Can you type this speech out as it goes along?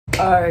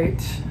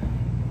Alright,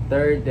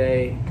 third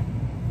day.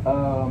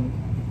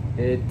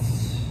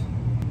 It's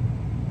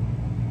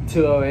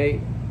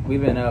 2:08.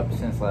 We've been up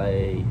since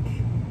like,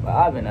 well,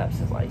 I've been up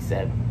since like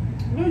 7.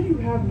 No, you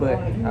haven't. But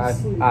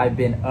I've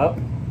been up.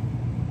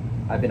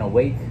 I've been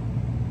awake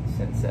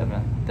since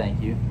 7. Thank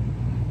you.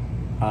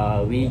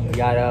 We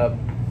got up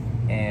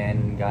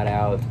and got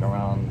out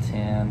around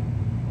 10.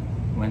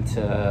 Went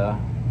to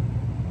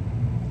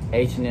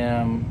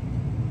H&M,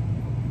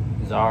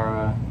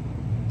 Zara,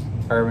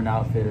 Urban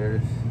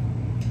Outfitters.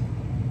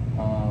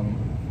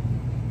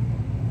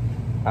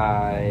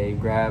 I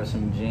grabbed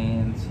some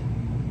jeans,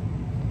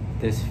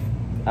 this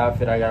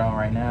outfit I got on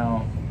right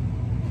now,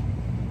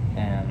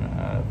 and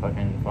a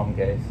fucking phone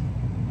case.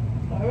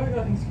 I haven't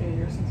gotten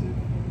skinnier since you've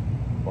been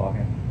here.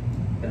 Walking.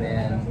 And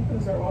then I'm gonna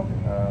start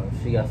walking.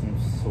 she got some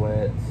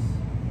sweats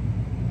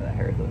and a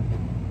haircut.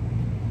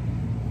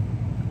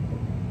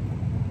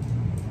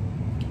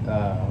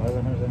 What was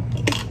I gonna say?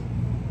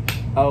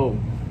 Oh,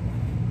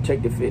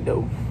 check the fit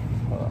though.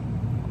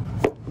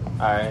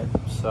 Alright,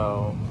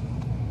 so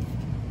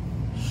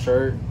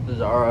shirt,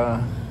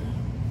 Zara,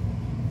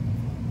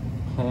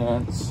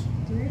 pants,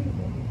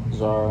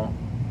 Zara,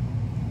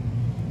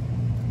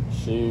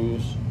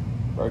 shoes,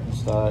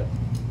 BIRKENSTOCK,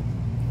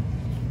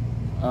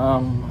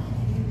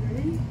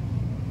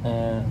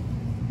 and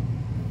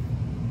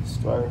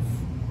scarf,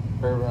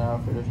 Urban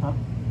Outfitters, huh?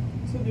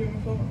 So do you want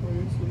to film it for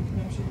you so you can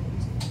actually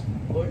just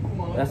look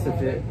monochrome? That's the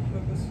fit.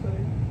 With this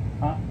fitting.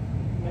 Huh?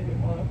 Make it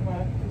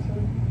monochrome this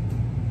fitting.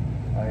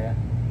 Oh yeah.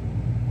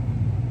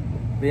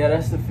 But yeah,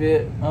 that's the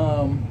fit. We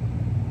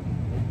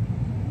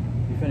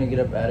finna get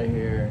up out of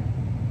here,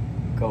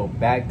 go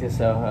back to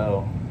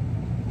SOHO,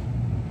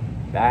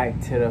 back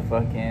to the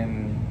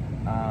fucking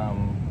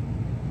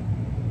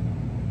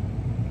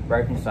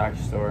BIRKENSTOCK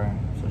store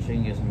so she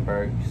can get some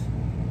Birks,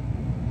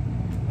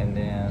 and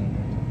then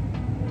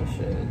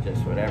shit,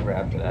 just whatever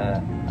after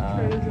that.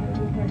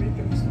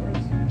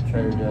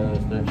 Trader Joe's,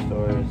 thrift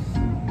stores,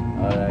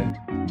 all that.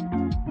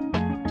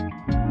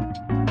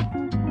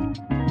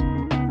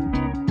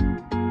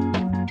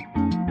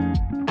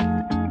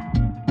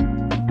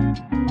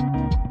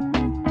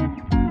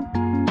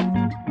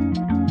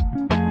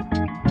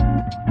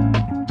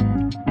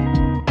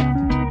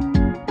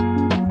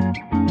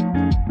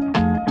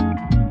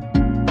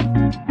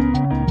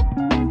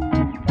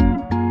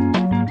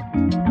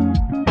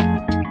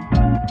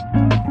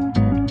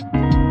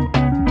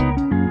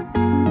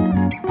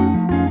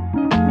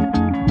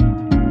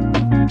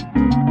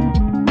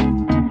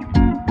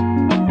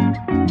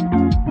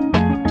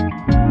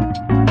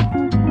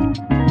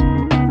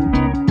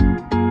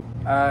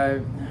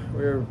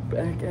 We're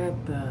back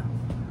at the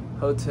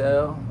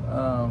hotel.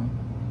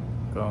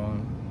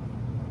 Going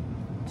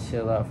to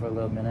chill out for a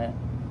little minute.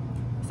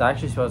 It's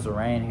actually supposed to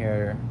rain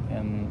here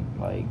in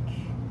like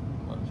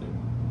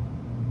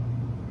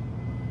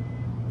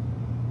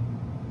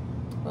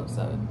About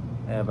 7.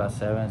 Yeah, about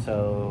 7.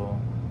 So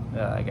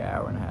yeah, like an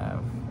hour and a half,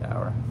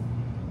 hour.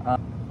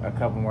 A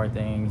couple more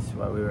things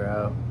while we were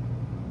out.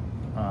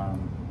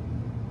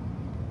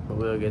 But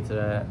we'll get to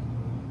that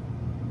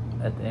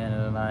at the end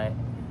of the night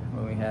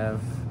when we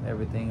have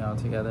everything all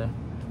together.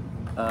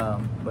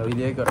 But we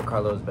did go to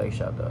Carlo's bake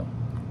shop though.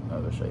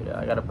 I'm gonna show you that.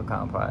 I got a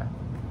pecan pie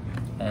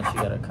and she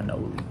got a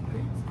cannoli.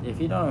 If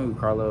you don't know who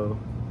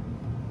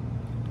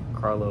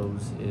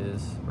Carlo's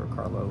is, or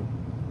Carlo,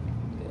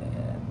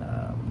 then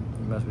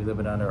you must be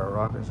living under a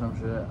rock or some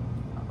shit.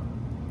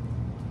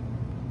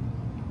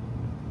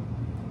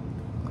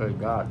 Good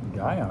God,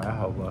 I am that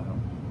hoe about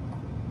him.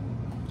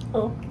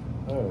 Oh.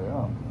 There we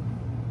go.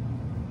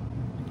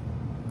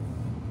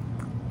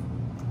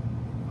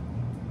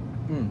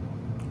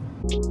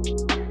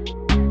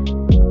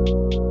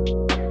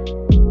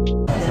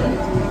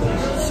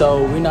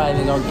 So we're not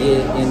even gonna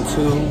get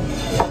into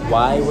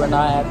why we're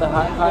not at the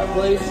hot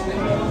place,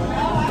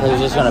 because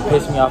it's just gonna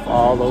piss me off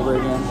all over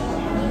again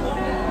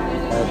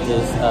at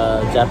this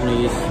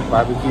Japanese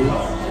barbecue.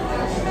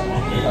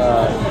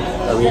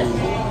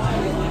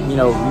 We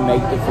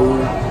make the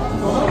food.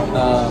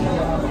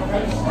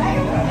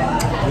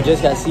 We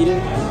just got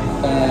seated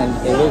and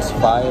it looks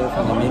fire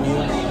from the menu,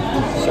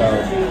 so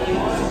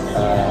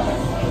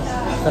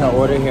I'm gonna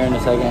order here in a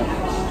second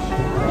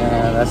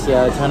and let's see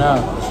how it turns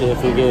out. See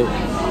if we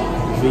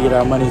get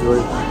our money's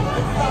worth.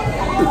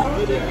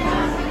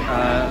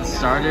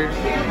 Started.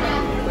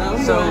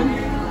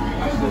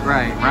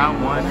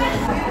 Round one.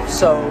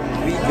 So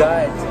we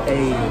got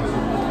a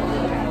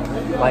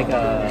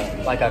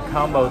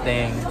combo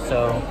thing.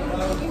 So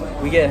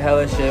we get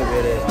hella shit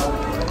with it,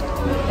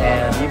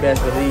 and you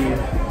best believe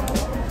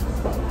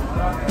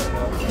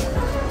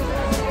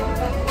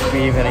we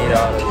even eat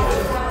all this shit.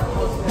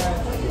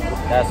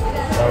 That's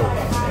dope.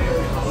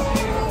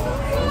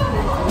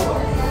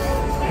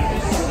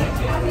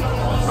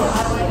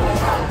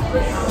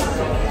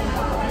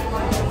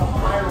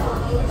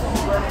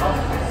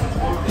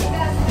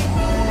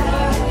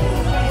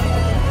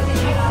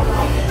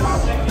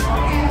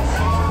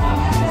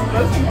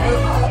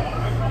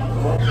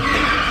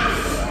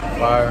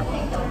 Fire.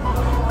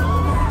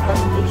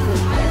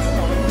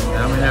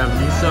 have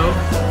miso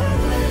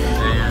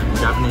and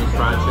Japanese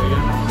fried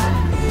chicken.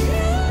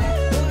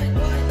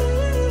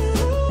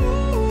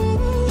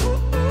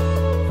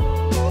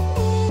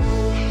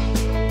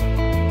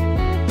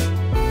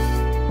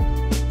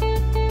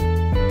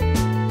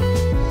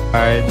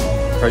 Alright,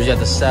 first you got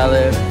the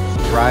salad,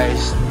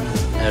 rice,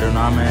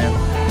 edamame,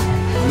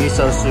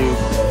 miso soup,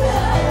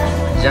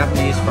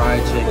 Japanese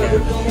fried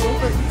chicken.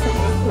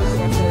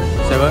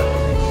 Say what?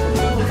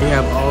 We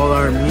have all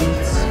our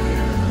meats.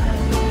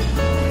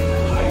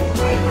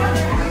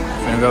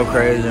 Gonna go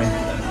crazy.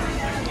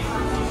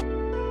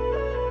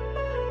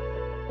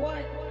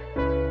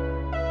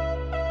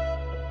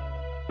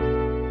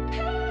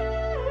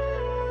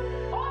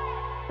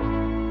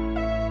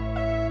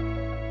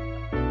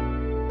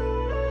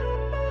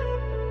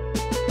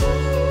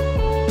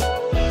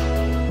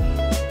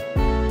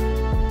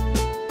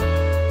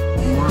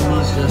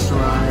 Just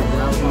arrived.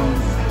 That one.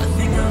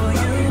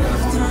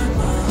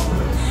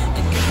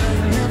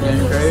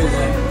 Getting crazy.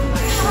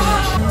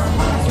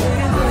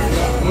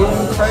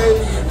 Getting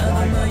crazy. I'm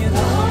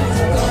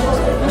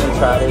gonna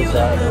try this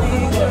out.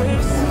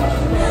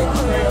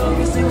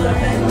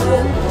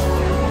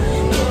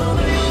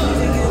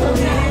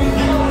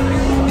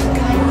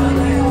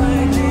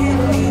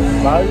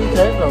 Why does it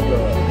taste so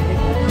good?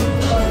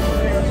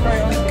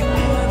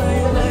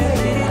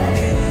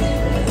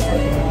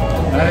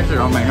 That actually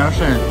don't make no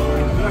sense.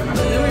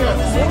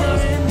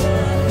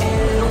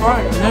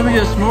 Alright, let me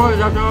get s'mores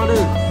after all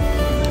this.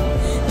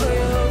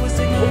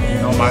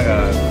 Oh my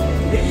god.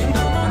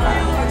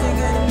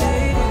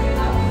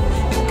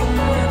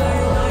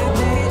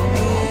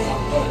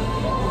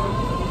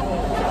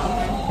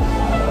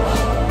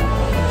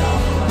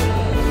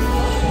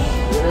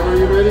 Are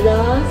you ready,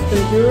 guys?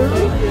 Thank you.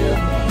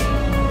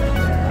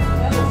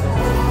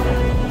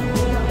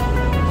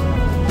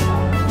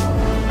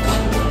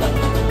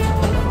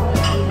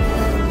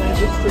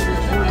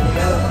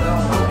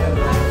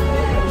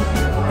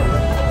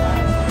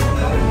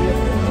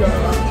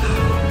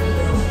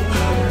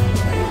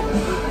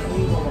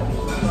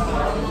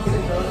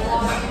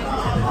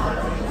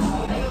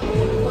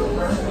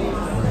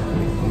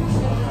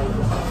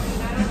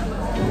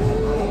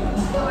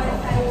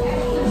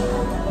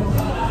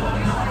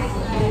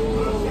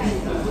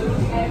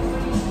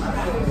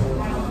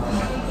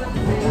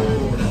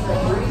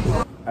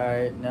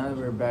 Alright, now that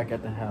we're back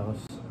at the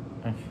house,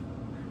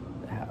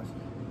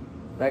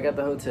 back at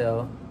the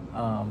hotel,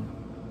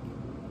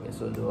 guess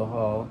we'll do a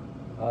haul.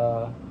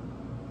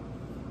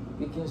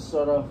 We can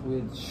start off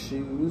with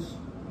shoes.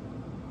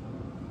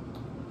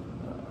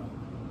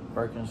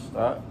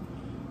 BIRKENSTOCK,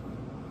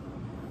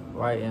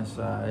 white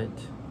inside,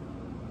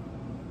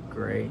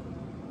 gray,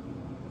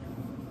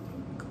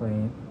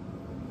 clean.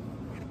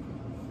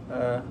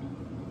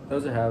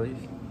 Those are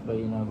Hallie's, but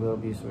you know we'll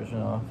be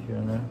switching off here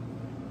and there.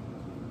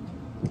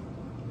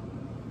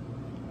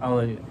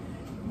 Only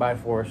by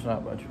force,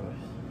 not by choice.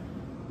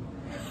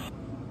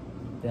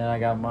 Then I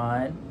got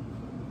mine,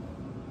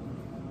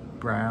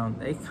 brown.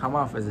 They come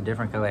off as a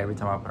different color every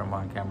time I put them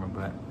on camera,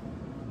 but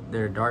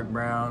they're dark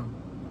brown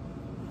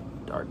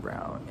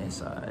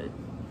inside,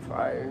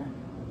 fire.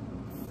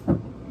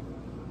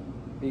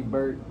 Big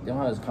Birk,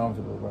 them is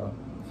comfortable, bro.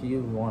 If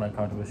you want a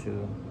comfortable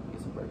shoe, get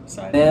some Birk.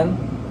 Then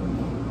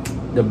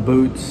the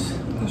boots.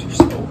 Those are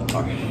so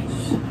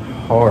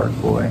hard,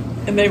 boy.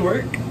 And they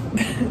work.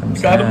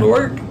 Got them to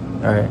work.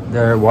 All right,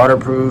 they're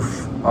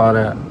waterproof, all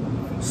that,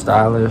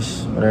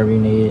 stylish, whatever you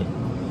need.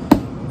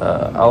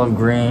 Olive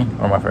green,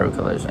 one of my favorite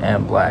colors,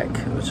 and black,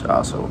 which is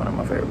also one of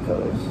my favorite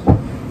colors.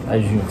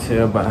 As you can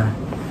tell by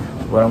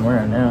what I'm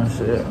wearing now,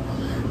 shit.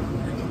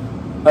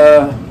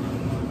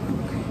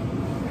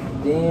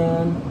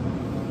 Then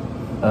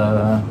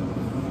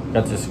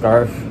got this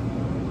scarf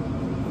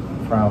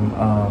from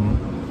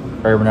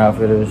Urban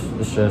Outfitters.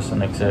 It's just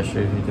an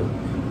accessory you can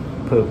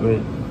put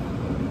with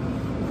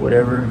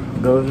whatever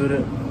goes with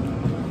it.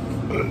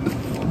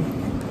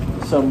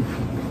 Some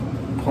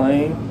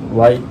plain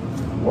light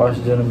wash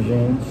denim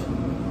jeans.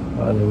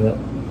 I do that.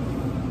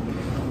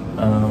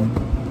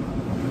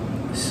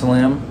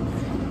 Slim.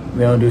 We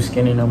don't do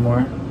skinny no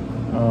more.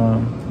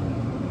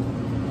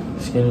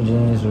 Skinny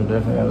jeans are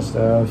definitely out of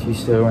style. If you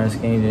still wearing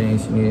skinny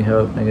jeans, you need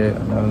help, nigga.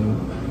 I know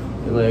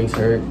your legs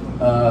hurt.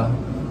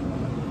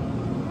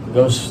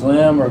 Go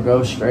slim or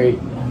go straight,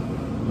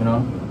 you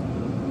know.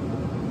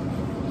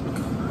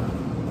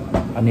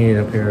 I needed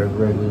a pair of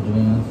regular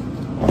jeans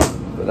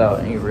without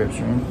any rips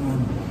or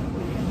anything.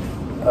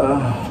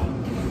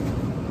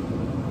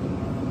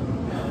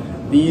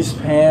 These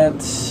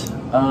pants,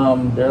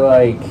 they're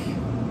like,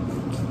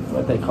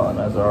 what they call them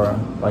at Zara,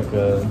 like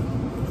a,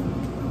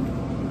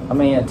 I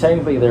mean,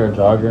 technically they're a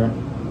jogger.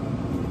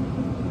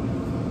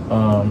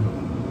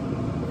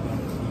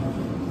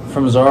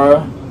 From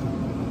Zara,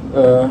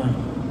 the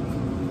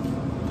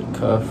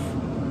cuff,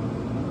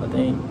 I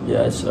think,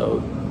 yeah,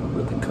 so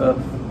with the cuff,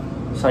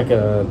 it's like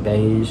a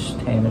beige,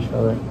 tannish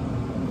color.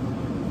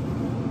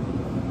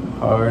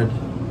 Hard,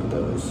 put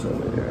those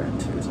over there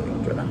too so I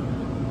can dry.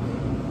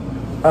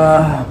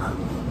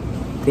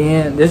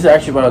 Then, this is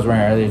actually what I was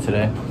wearing earlier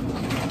today.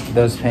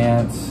 those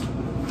pants,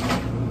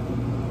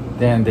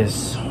 then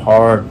this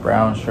hard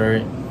brown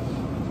shirt.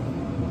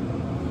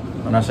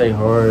 When I say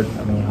hard,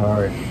 I mean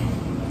hard.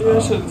 Yeah,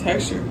 it's the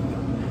texture.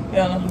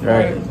 Yeah, I know.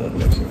 Right. It's the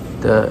texture.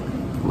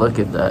 Look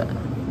at that.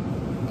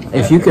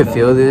 If you could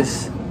feel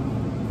this,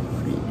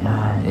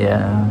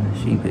 yeah,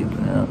 she picked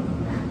it up.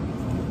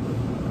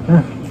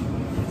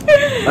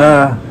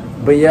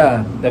 But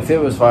yeah, the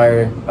fit was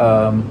fire.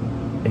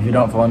 If you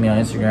don't follow me on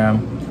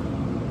Instagram,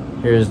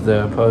 here's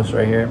the post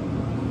right here.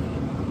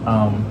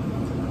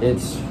 It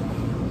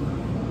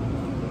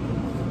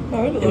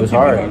was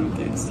hard.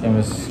 It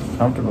was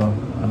comfortable.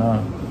 I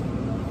know.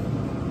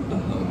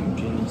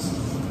 Genius.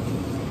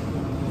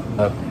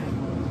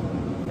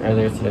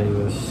 Earlier today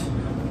was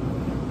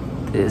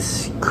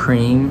this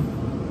cream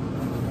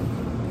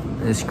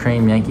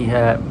Yankee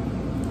hat,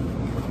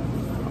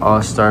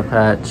 all-star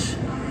patch,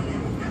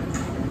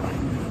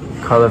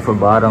 colorful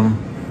bottom,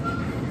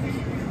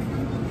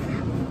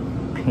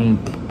 pink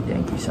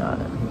Yankee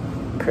sign.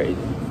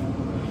 Crazy.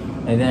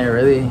 And then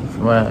really, if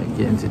you want to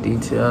get into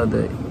detail,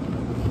 the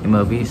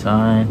MLB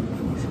sign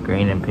is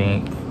green and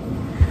pink.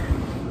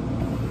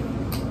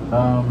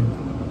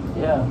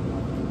 Yeah.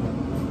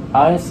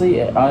 Honestly,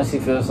 it honestly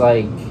feels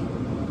like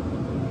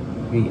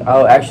we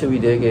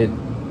did get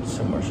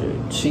some more shit.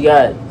 She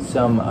got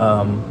some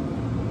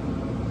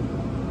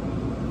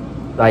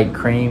like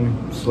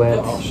cream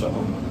sweats. I'll show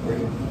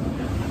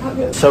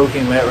them.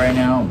 Soaking wet right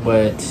now,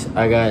 but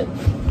I got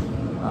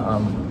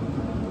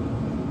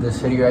this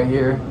hoodie right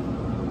here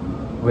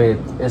with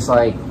looks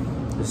like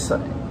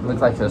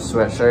a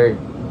sweatshirt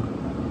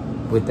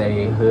with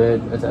a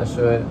hood attached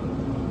to it.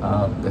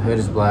 The hood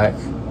is black.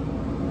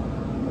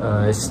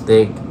 It's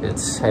thick,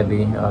 it's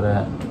heavy, all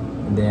that.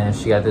 And then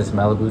she got this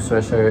Malibu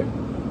sweatshirt.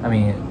 I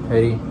mean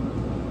hoodie.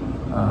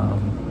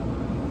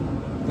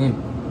 I think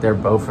they're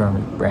both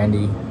from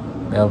Brandy,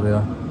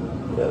 Melville.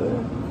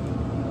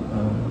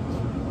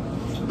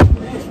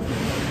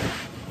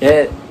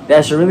 Yeah,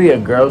 that's really a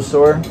girl's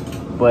store,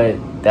 but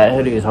that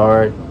hoodie is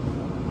hard,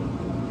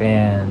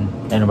 and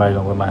ain't nobody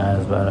gonna whip my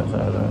ass about it, so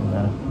I don't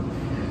know.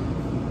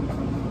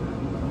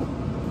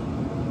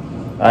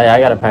 I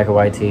got a pack of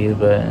white tees,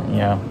 but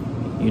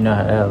you know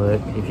how that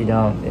look. If you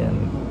don't,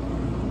 then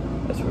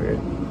that's weird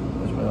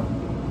as well.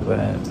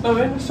 But oh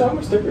man, show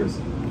me stickers.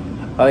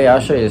 oh yeah,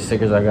 I'll show you the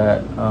stickers I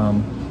got.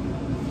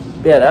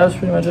 Yeah, that was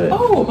pretty much it.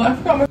 Oh, I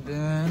forgot my.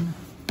 Then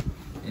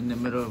in the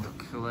middle of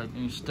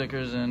collecting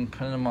stickers and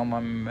putting them on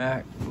my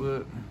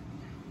MacBook,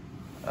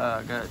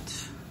 I got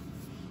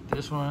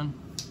this one,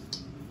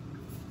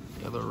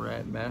 Yellow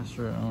Rat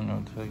Bastard. I don't know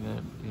what the heck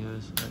that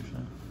is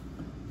actually.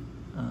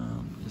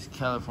 This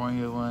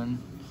California one,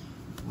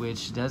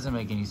 which doesn't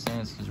make any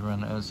sense because we're on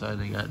the other side of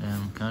the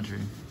goddamn country.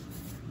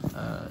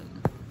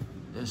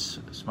 This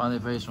smiley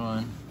face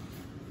one,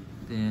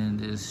 then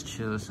this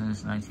Chill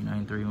Since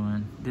 1993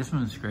 one. This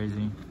one's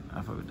crazy.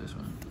 I fuck with this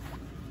one.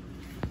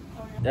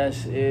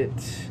 That's it.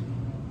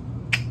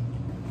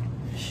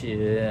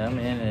 Shit, I'm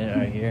in it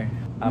right here.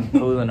 I'm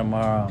pooling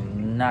tomorrow.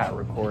 I'm not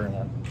recording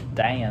a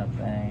damn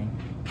thing.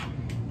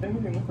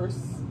 Anything the first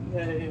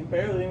day,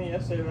 barely any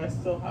yesterday, but I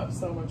still have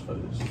so much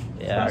footage.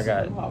 Yeah,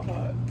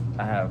 Hot.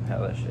 I have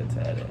hella shit to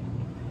edit.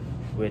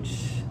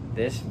 Which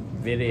this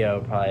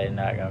video probably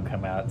not gonna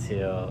come out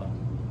till.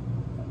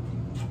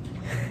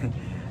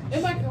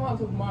 It might come out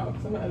till tomorrow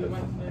because I'm gonna edit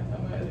mine tonight. I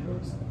might edit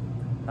yours.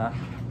 Huh?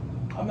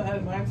 I'm gonna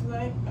edit mine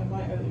tonight. I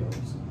might edit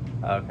yours.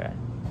 Okay,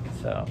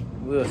 so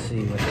we'll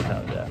see when it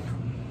comes out.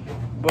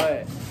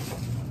 But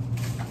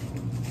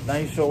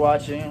thanks for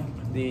watching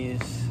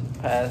these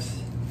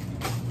past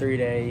 3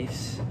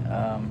 days.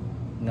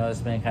 You know,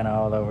 it's been kind of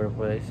all over the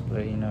place,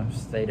 but you know,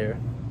 stay there,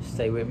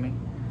 stay with me.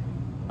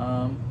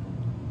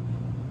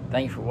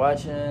 Thank you for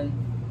watching.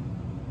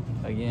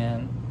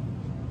 Again,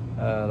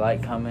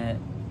 like, comment,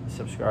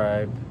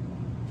 subscribe,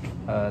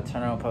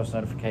 turn on post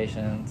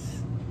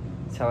notifications,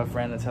 tell a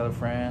friend to tell a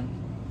friend.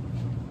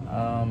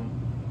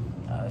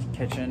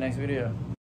 Catch you in the next video.